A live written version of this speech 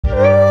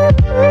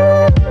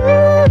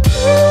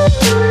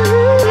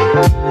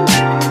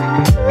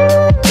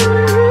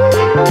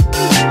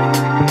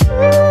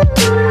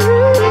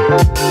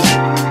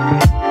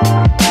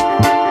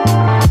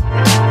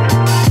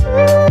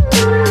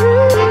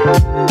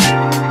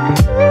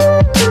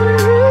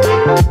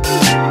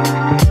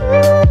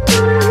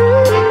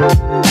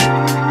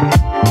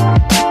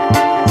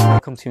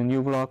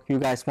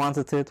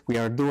wanted it. We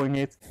are doing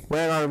it.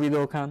 Where are we,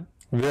 Dokan?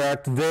 We are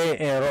today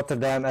in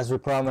Rotterdam as we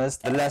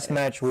promised. The last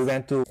match we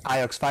went to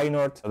Ajax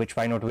Feyenoord, which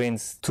Feyenoord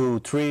wins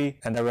 2-3,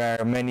 and there were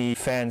many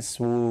fans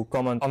who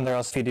comment under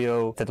our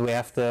video that we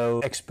have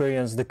to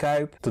experience the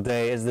Kuip.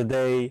 Today is the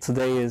day.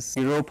 Today is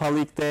Europa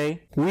League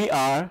day. We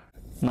are.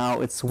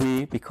 Now it's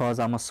we because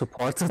I'm a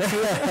supporter.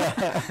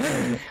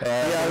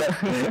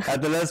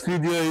 At the last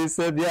video he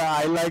said,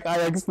 yeah, I like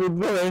Ajax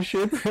football and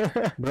shit.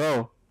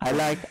 Bro, I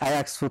like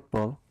Ajax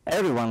football.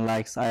 Everyone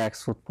likes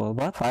Ajax football,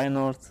 but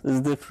Feyenoord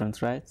is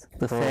different, right?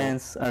 The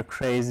fans are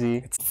crazy.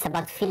 It's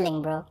about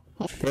feeling, bro.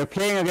 They're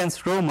playing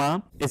against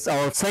Roma. It's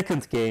our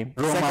second game.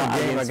 Second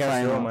game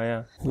against Roma,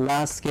 yeah.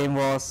 Last game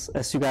was,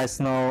 as you guys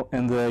know,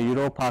 in the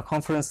Europa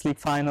Conference League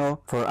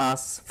final. For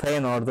us,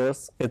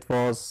 Feyenoorders, it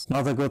was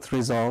not a good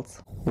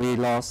result. We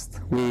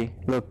lost.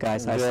 Look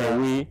guys, I say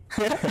we.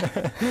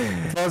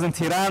 It was in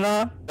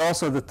Tirana.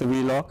 Also did the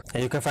vlog.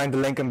 And you can find the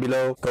link in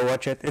below. Go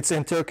watch it. It's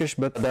in Turkish,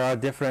 but there are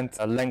different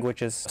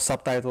languages,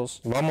 subtitles.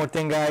 One more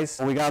thing, guys.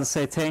 We gotta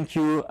say thank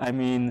you. I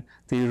mean,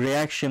 the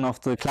reaction of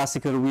the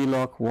classical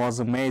vlog was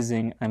amazing.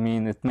 I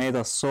mean, it made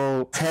us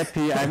so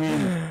happy. I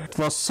mean, it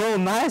was so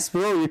nice,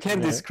 bro. You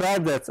can't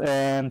describe that.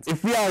 And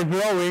if we are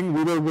growing,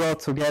 we will grow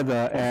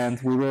together, and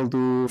we will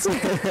do some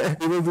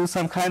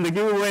kind of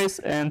giveaways.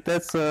 And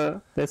that's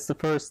the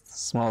first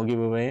small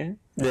giveaway.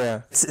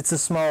 Yeah, it's a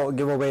small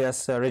giveaway,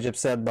 as Recep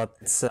said, but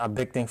it's a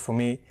big thing for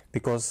me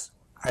because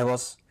I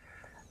was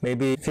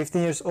maybe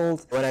 15 years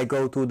old when I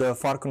go to the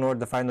Varkenoord.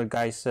 The Feyenoord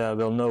guys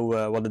will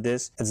know what it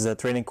is. It's the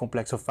training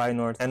complex of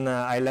Feyenoord. And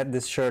I let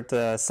this shirt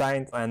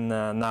signed, and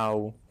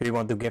now we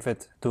want to give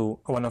it to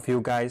one of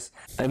you guys.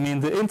 I mean,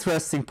 the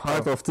interesting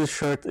part of this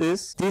shirt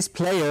is these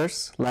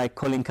players like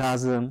Colin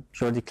Kazım,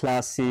 Jordi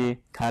Klasi,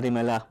 Karim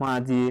El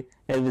Ahmadi,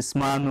 Elvis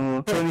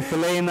Manu, Tony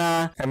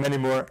Felena, and many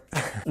more.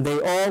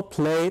 They all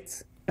played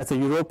at the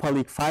Europa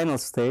League final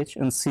stage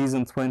in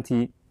season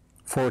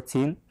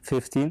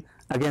 2014-15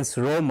 against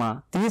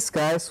Roma. These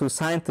guys who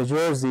signed the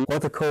jersey,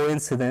 what a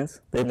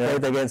coincidence, they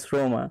played against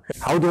Roma.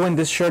 How to win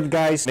this shirt,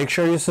 guys? Make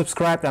sure you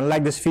subscribe and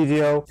like this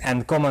video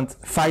and comment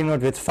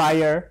Feyenoord with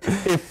fire.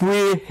 If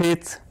we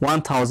hit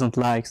 1,000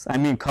 likes, I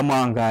mean, come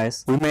on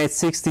guys, we made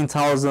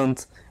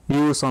 16,000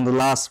 views on the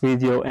last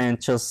video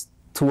and just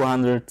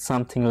 200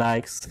 something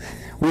likes.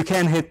 We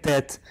can hit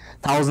that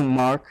 1,000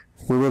 mark.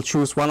 We will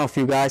choose one of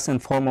you guys in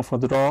form of a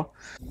draw.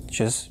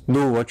 Just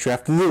do what you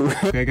have to do.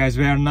 Okay guys,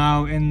 we are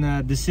now in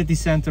the city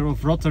center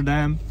of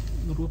Rotterdam.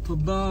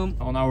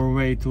 On our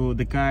way to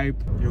the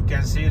Kuip. You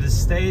can see the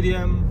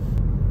stadium.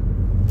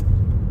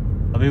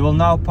 We will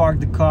now park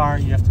the car.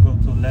 You have to go to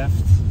the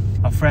left.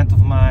 A friend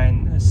of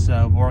mine is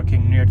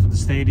working near to the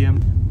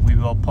stadium. We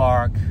will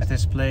park at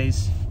his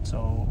place.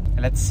 So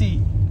let's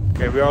see.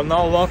 Okay, we are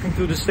now walking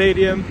to the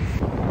stadium.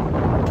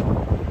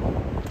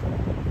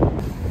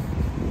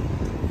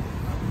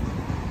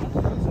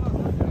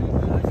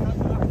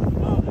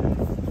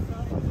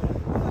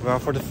 We are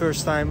for the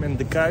first time in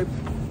the Kuip.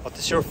 What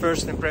is your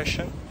first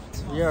impression?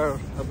 We are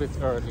a bit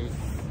early,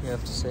 you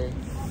have to say.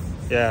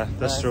 Yeah,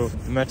 that's true.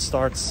 The match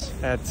starts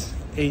at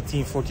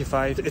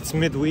 18:45. It's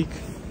midweek,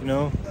 you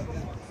know.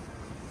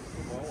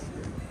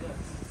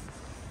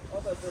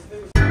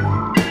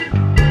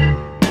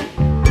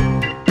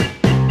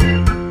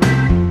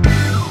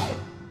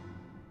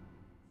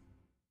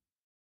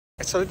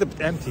 It's a little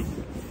bit empty.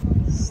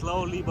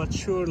 Slowly but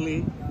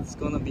surely, it's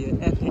gonna be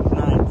an epic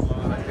night.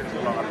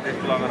 Dit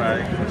is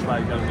belangrijk, dat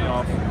sluit ik ook niet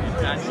af.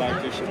 Het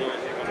sluit tussendoor.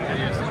 Ik ga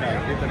eerst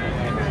kijken, dit en dit.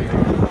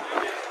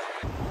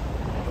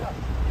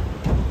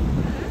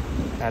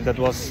 And that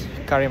was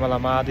Karim El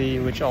Ahmadi,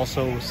 which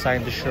also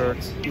signed the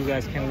shirt. You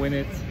guys can win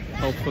it,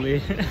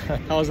 hopefully.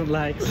 1,000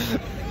 likes.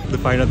 The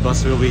Feyenoord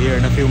bus will be here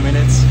in a few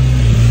minutes.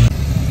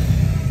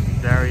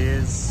 There he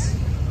is.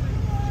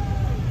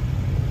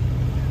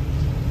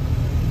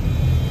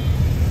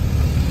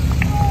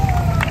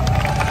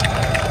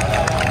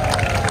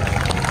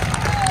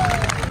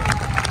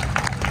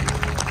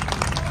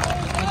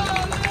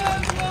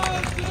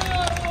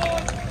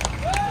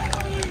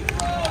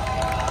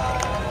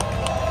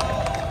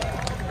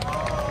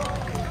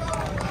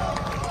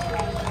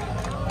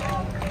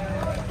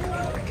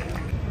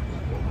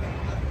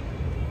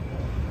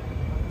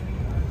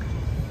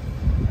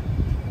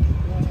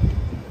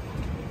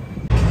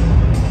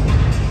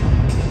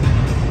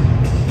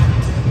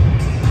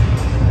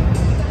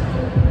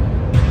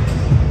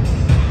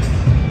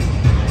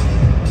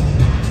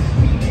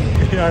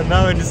 We are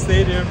now in the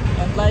stadium.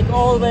 And like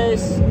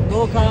always,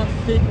 Dokan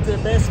picked the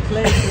best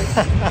places.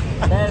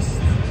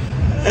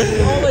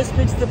 He always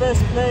picks the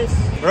best place.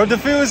 Bro, the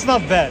view is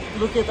not bad.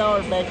 Look at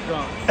our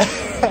background.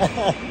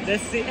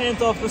 That's the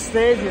end of the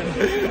stadium.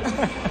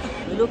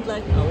 We look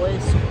like away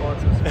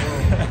supporters, bro.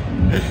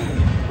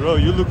 Bro,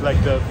 you look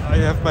like that. I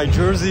have my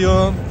jersey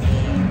on.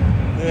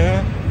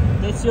 Yeah.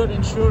 That's your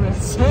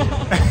insurance.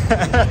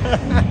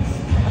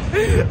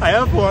 I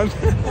have one.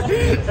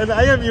 And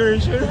I am your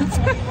insurance.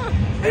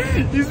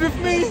 He's with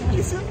me.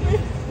 He's with me.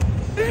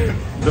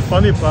 The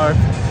funny part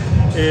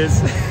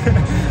is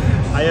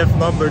I have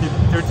number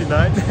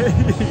 39.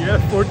 You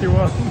have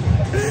 41.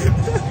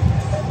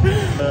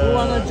 You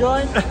wanna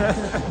join?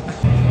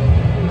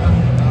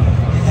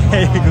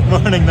 Hey, good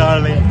morning,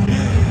 darling.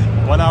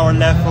 1 hour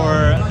left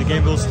for the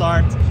game will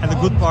start, and the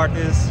good part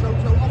is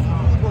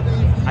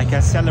I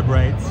can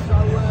celebrate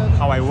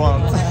how I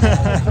want.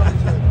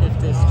 If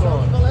they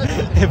score.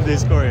 If they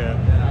score, yeah.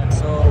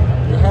 So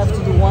you have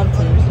to do one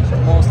thing, the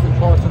most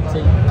important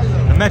thing.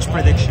 The match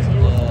prediction.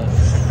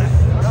 Yes.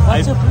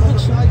 What's your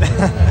prediction?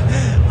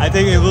 I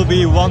think it will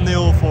be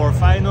 1-0 for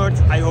Feyenoord.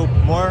 I hope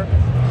more.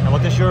 And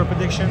what is your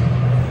prediction?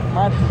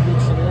 My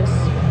prediction is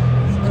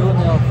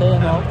 2-0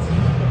 Feyenoord.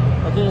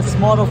 Okay, it's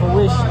more of a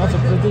wish, not a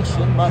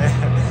prediction, but...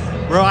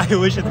 Bro, I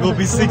wish it will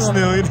be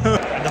 6-0, you know.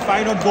 And the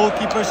Feyenoord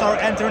goalkeepers are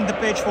entering the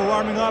pitch for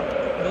warming up.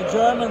 The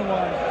German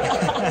one.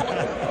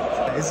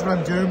 It's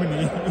from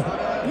Germany.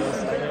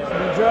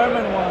 The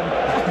German one.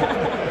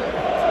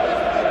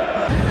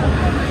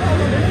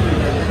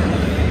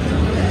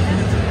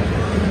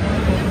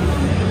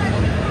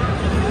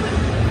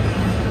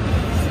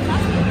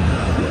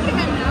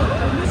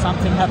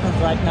 Something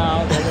happened right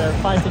now. They were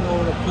fighting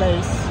over a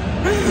place.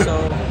 So,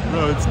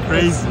 bro, it's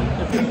crazy.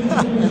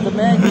 And the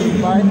man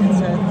came by and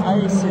said,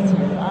 I sit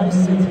here, I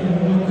sit here.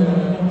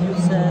 And you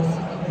said,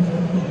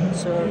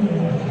 sir,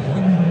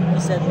 he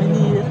said,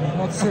 meneer,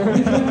 not sir. Can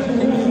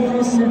you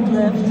please sit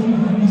left?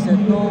 He said,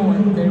 no,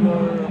 and they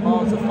were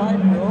about to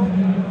fight, bro.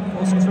 It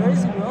was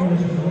crazy, bro.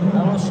 I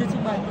was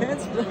shitting my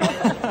pants, bro.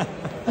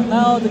 And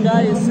now the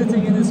guy is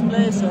sitting in his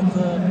place and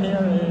the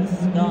hair is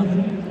gone.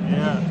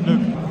 Yeah,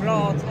 look.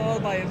 Bro, all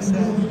by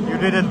himself. You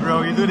did it,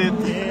 bro, you did it.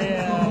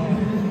 Yeah.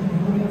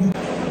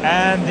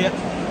 And the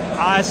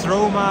AS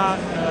Roma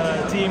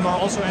team are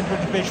also entering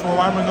the pitch for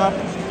warming up.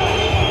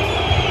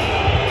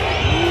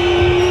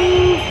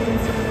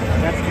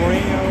 That's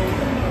Mourinho.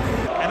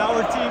 And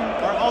our team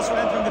are also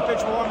entering the pitch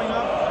for warming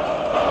up.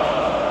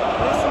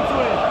 Listen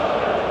to it.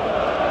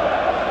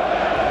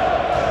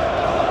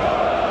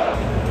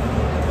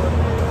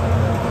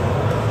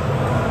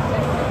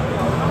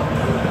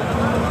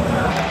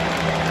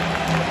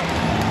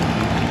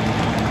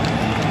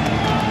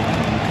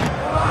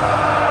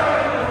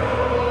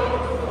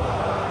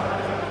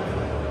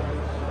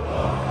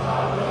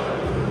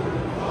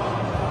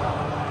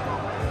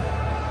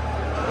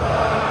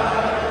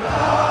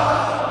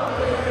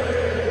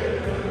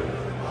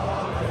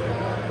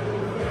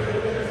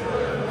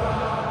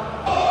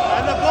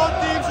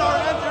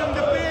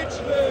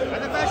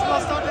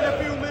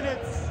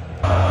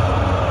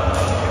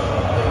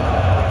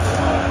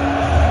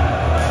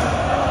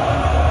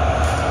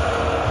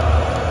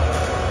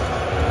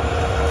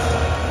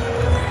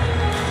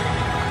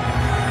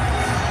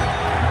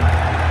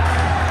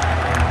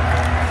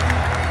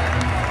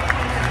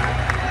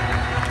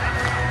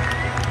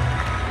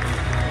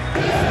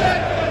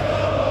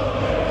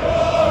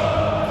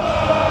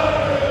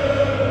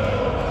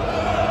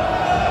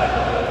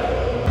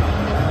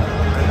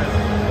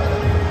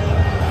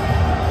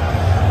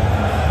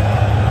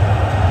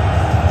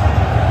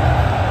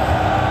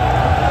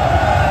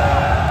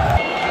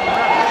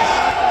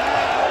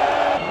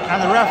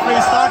 And the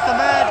referee start the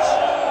match.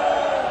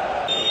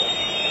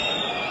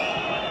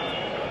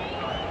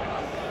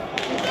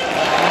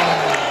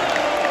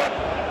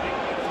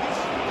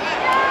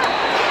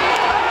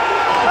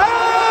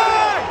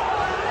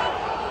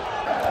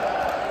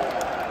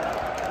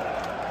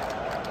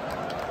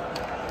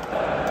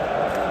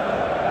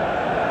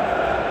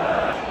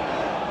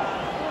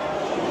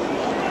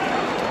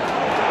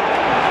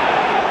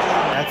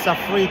 That's a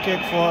free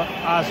kick for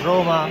AS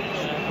Roma.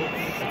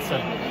 It's a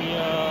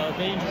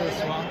Dangerous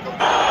one.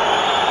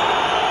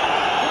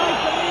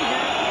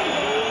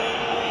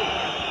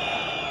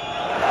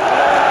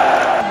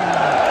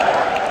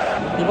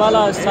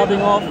 Dybala is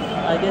subbing off.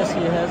 I guess he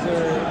has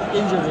an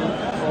injury,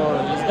 or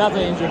he's got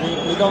an injury.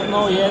 We don't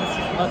know yet,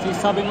 but he's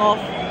subbing off.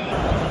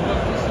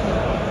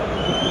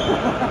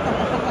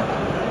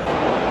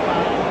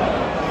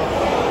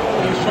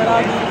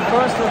 Sharabi,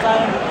 first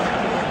time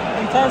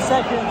in 10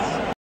 seconds.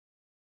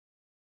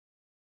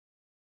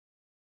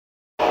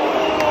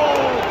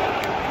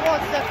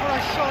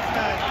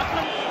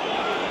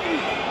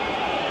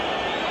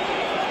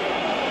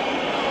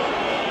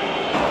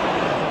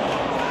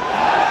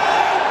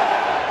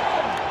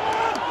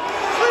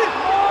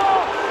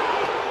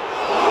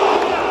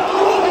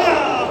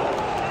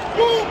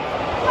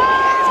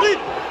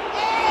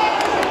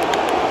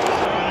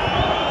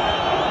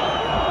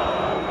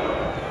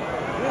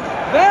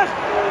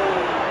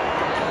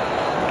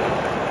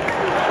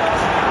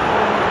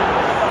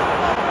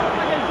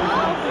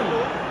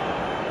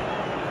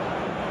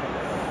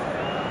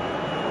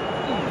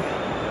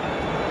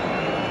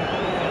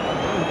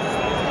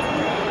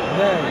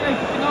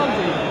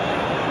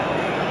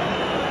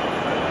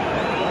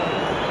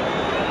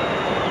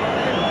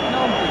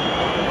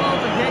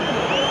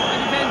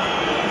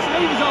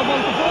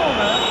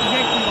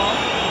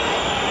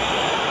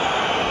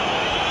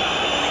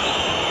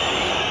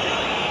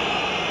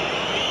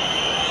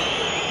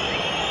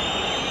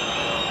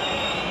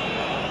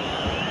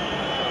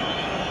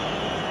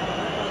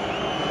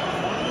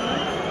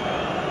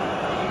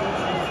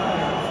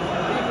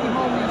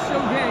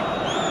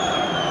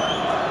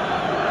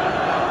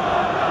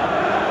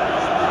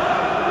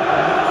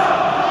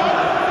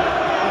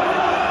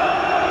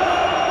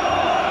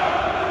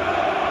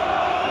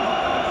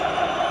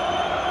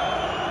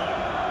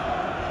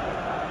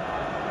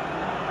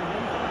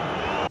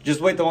 Just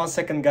wait 1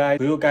 second, guys.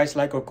 Do you guys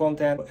like our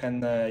content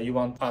and you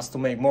want us to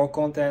make more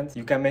content?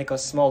 You can make a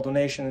small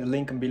donation in the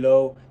link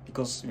below,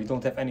 because we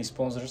don't have any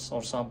sponsors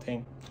or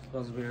something.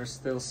 Because we are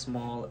still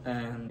small,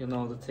 and you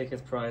know, the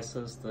ticket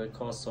prices, the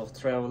cost of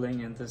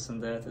traveling and this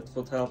and that, it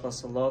would help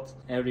us a lot.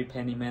 Every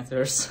penny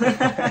matters.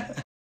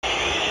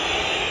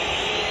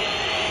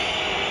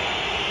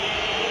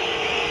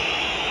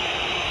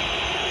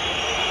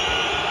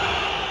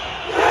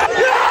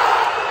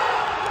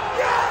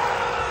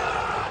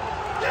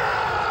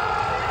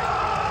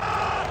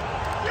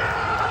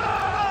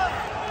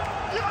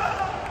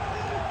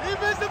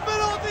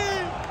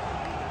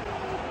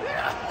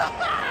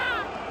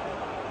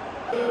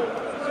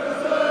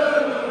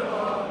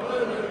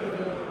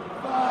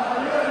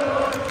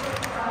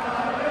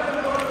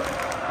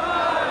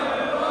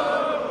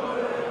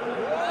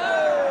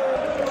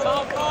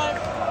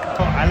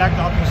 I like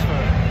the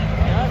atmosphere.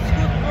 Yeah, it's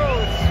good, bro.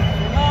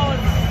 For now,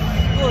 it's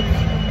good.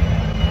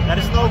 There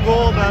is no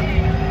goal, but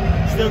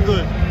still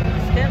good.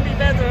 It can be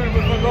better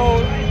with a goal.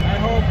 I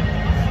hope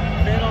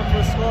Feyenoord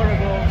will score a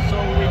goal so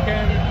we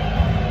can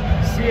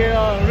see a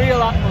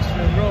real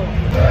atmosphere, bro.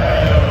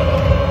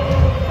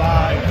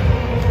 5.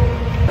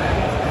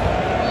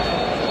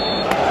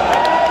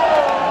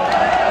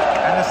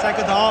 And the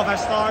second half I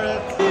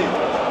started.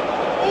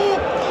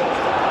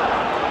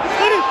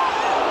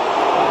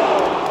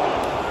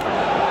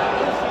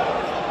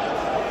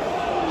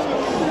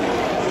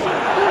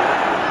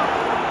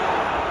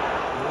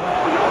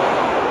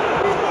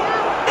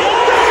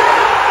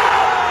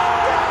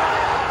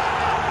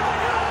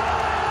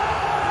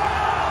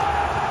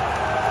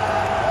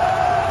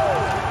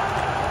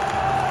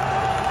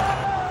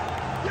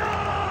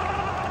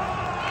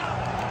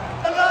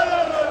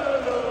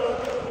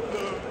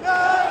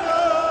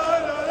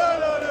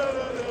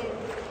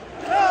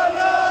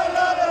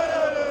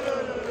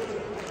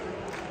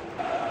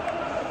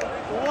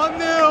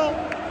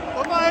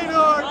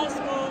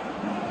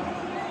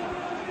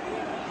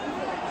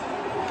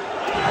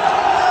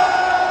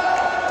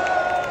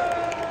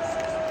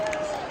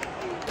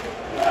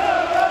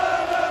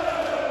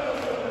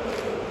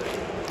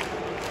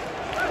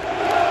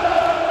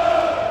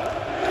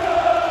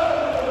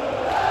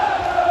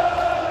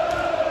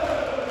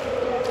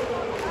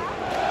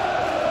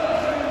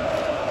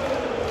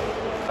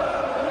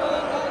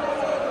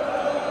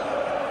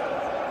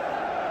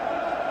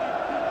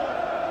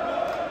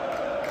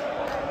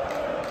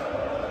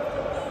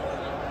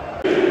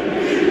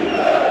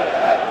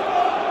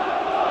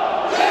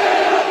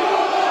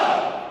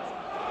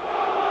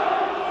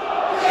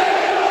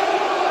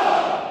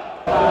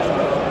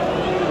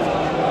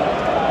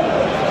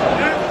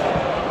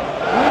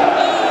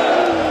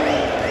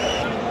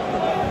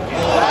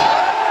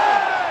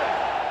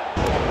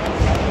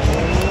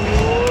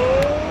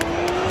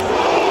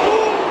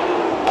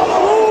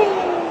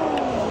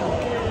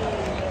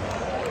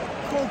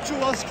 Kokcu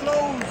was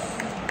close.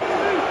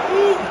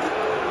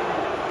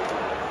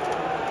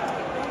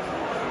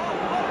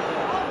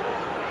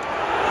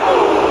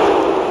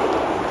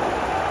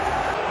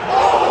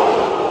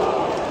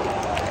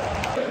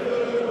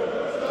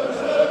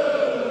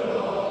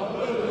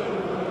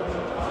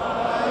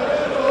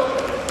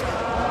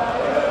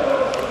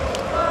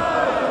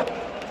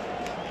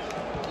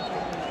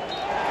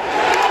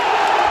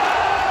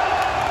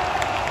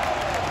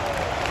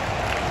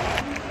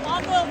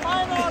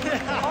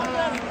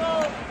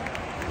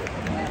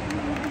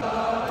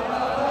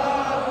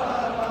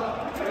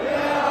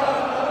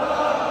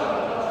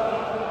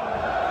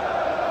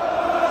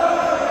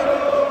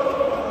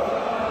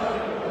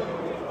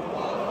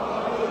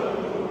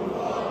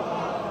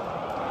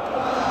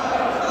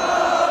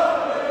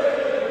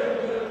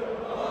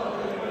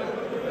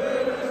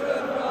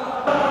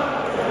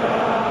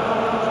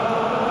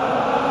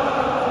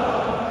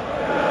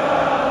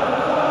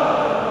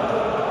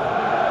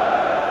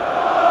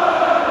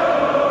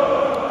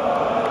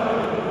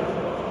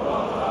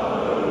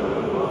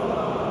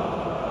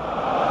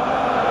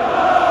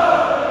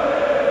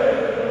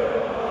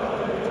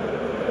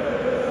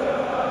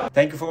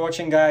 Thank you for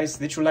watching, guys.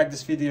 Did you like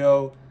this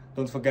video?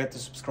 Don't forget to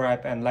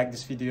subscribe and like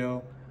this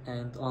video.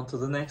 And on to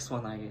the next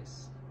one, I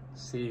guess.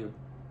 See you.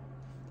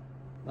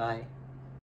 Bye.